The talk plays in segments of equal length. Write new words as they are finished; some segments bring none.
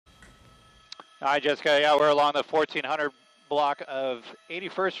Hi, Jessica. Yeah, we're along the 1400 block of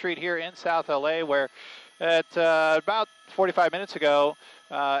 81st Street here in South LA, where at about 45 minutes ago,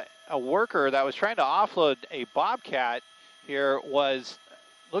 a worker that was trying to offload a bobcat here looks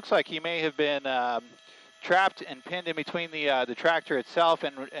like he may have been trapped and pinned in between the tractor itself,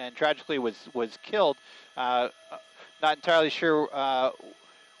 and tragically was killed. Uh, Not entirely sure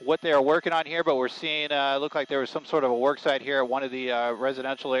what they are working on here, but we're seeing look like there was some sort of a work site here at one of the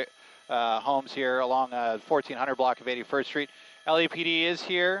residential homes here along 1400 block of 81st Street. LAPD is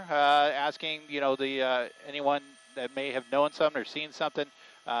here asking, anyone that may have known something or seen something.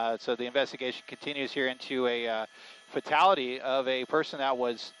 So the investigation continues here into a fatality of a person that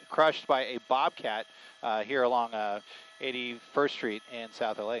was crushed by a bobcat here along 81st Street in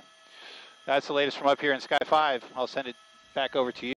South LA. That's the latest from up here in Sky 5. I'll send it back over to you.